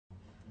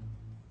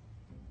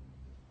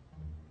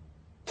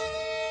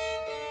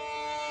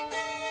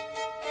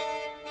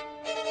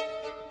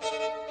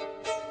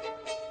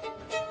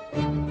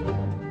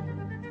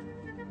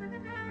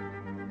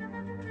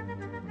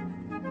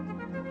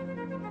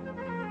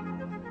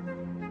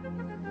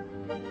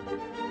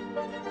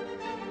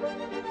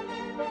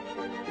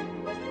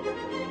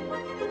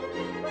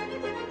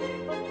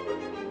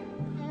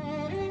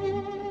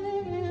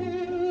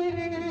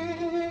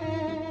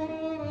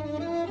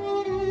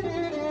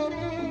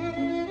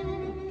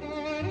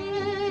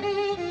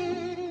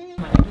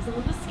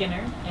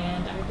Skinner,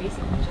 and I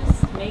basically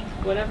just make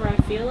whatever I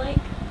feel like.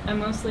 I'm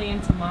mostly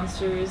into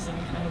monsters and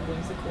kind of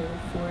whimsical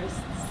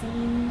forest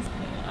scenes.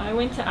 I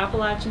went to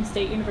Appalachian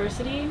State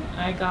University.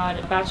 I got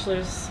a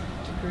bachelor's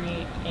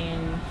degree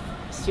in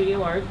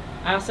studio art.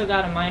 I also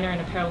got a minor in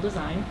apparel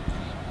design.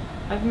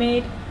 I've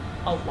made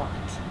a lot,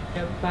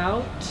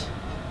 about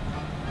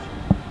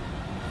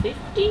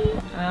 50.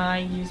 I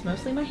use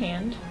mostly my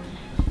hand.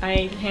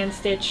 I hand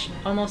stitch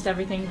almost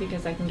everything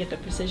because I can get the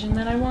precision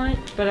that I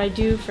want, but I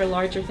do, for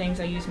larger things,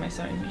 I use my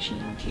sewing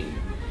machine too.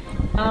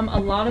 A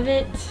lot of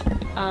it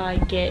I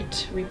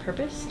get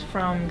repurposed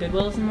from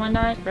Goodwills and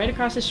whatnot. Right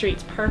across the street,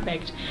 it's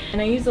perfect.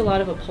 And I use a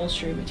lot of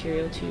upholstery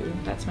material too.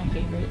 That's my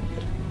favorite.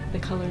 The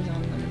colors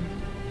on them.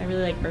 I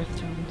really like earth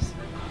tones.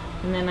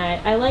 And then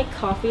I like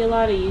coffee a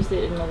lot. I use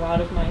it in a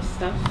lot of my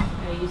stuff.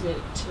 I use it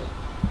to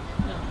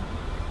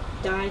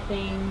dye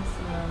things.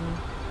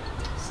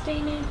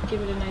 Stain it,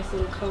 give it a nice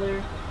little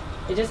color.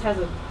 It just has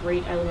a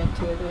great element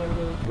to it that I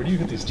really... Where do you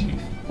get these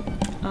teeth?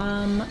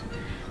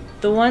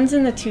 The ones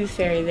in the Tooth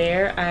Fairy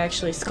there, I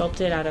actually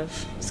sculpted out of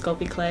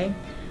Sculpey clay.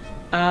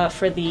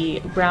 For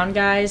the brown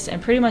guys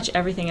and pretty much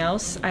everything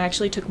else, I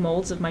actually took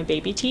molds of my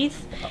baby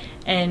teeth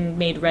and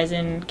made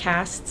resin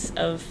casts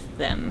of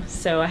them.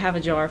 So I have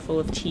a jar full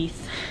of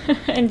teeth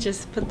and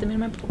just put them in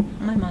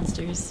my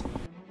monsters.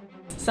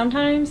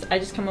 Sometimes I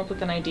just come up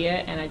with an idea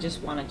and I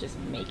just want to just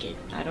make it.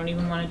 I don't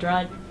even want to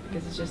draw it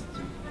because it's just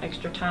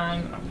extra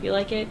time. I don't feel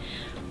like it.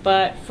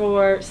 But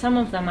for some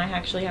of them, I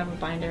actually have a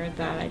binder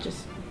that I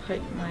just put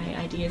my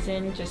ideas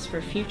in just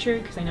for future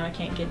because I know I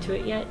can't get to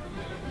it yet.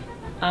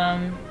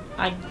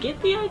 I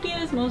get the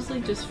ideas mostly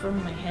just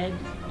from my head.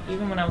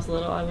 Even when I was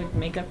little, I would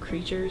make up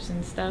creatures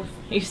and stuff.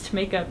 I used to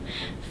make up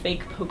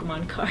fake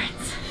Pokemon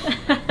cards.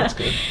 That's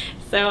good.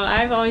 So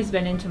I've always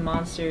been into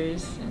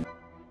monsters.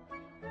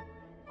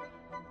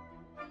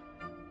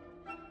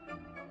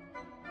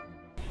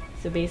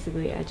 So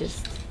basically I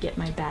just get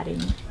my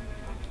batting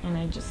and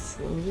I just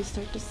slowly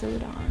start to sew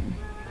it on.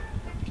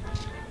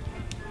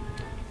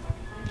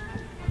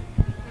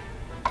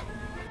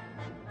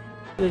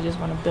 I just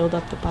want to build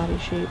up the body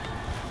shape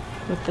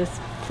with this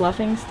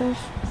fluffing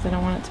stuff because I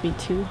don't want it to be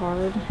too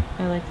hard.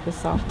 I like the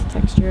soft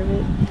texture of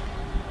it.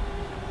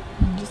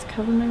 And just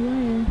cover my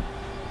wire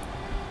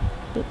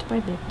bit by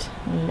bit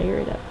and layer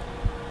it up.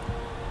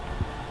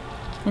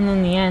 And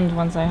in the end,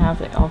 once I have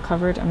it all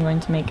covered, I'm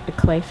going to make a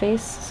clay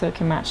face so it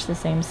can match the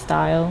same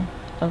style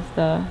of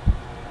the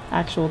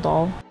actual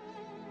doll.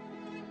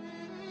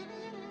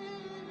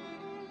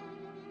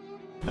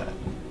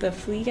 The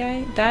flea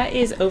guy, that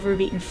is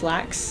overbeaten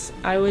flax.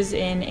 I was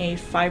in a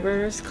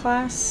fibers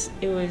class.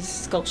 It was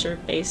sculpture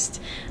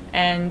based,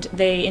 and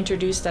they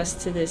introduced us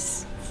to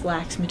this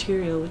flax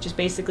material, which is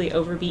basically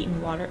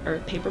overbeaten water or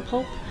paper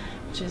pulp,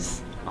 which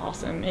is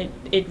awesome.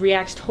 It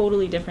reacts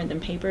totally different than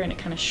paper and it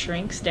kind of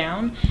shrinks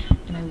down,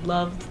 and I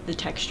loved the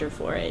texture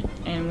for it,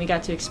 and we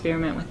got to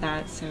experiment with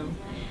that, so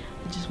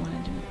I just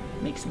wanted to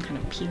make some kind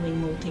of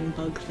peeling, molting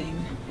bug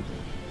thing.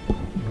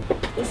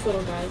 This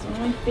little guy is one of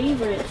my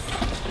favorites.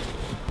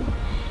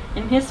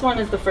 And this one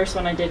is the first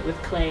one I did with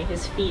clay.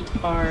 His feet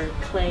are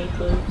clay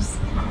hooves,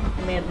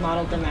 and they had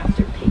modeled them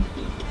after pig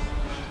feet.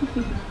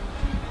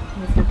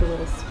 And he's got the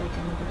little spike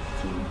on the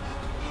back too.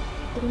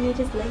 But he made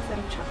his legs out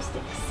of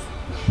chopsticks.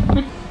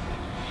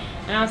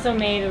 And I also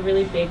made a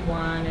really big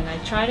one, and I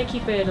try to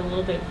keep it a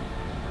little bit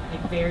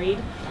like varied.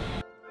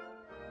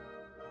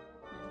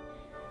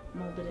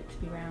 Molded it to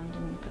be round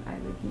and put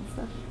eyelids and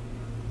stuff.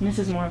 And this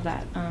is more of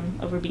that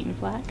overbeaten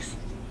flax.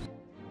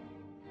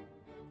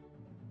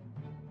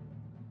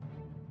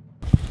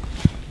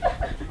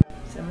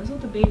 So this is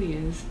what the baby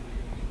is.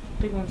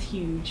 The big one's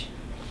huge.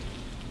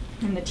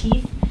 And the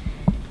teeth,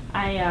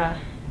 I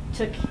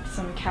took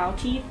some cow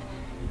teeth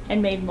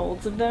and made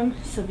molds of them.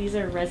 So these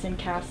are resin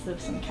casts of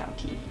some cow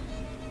teeth.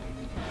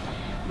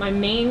 My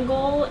main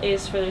goal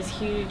is for this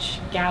huge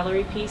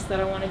gallery piece that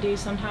I want to do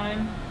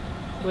sometime.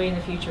 Way in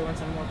the future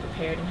once I'm more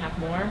prepared and have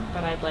more,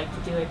 but I'd like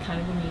to do a kind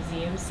of a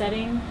museum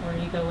setting where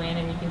you go in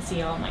and you can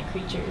see all my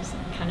creatures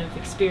and kind of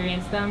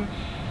experience them.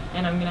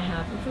 And I'm going to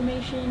have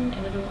information,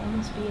 and it'll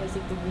almost be as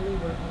if they really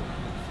were alive.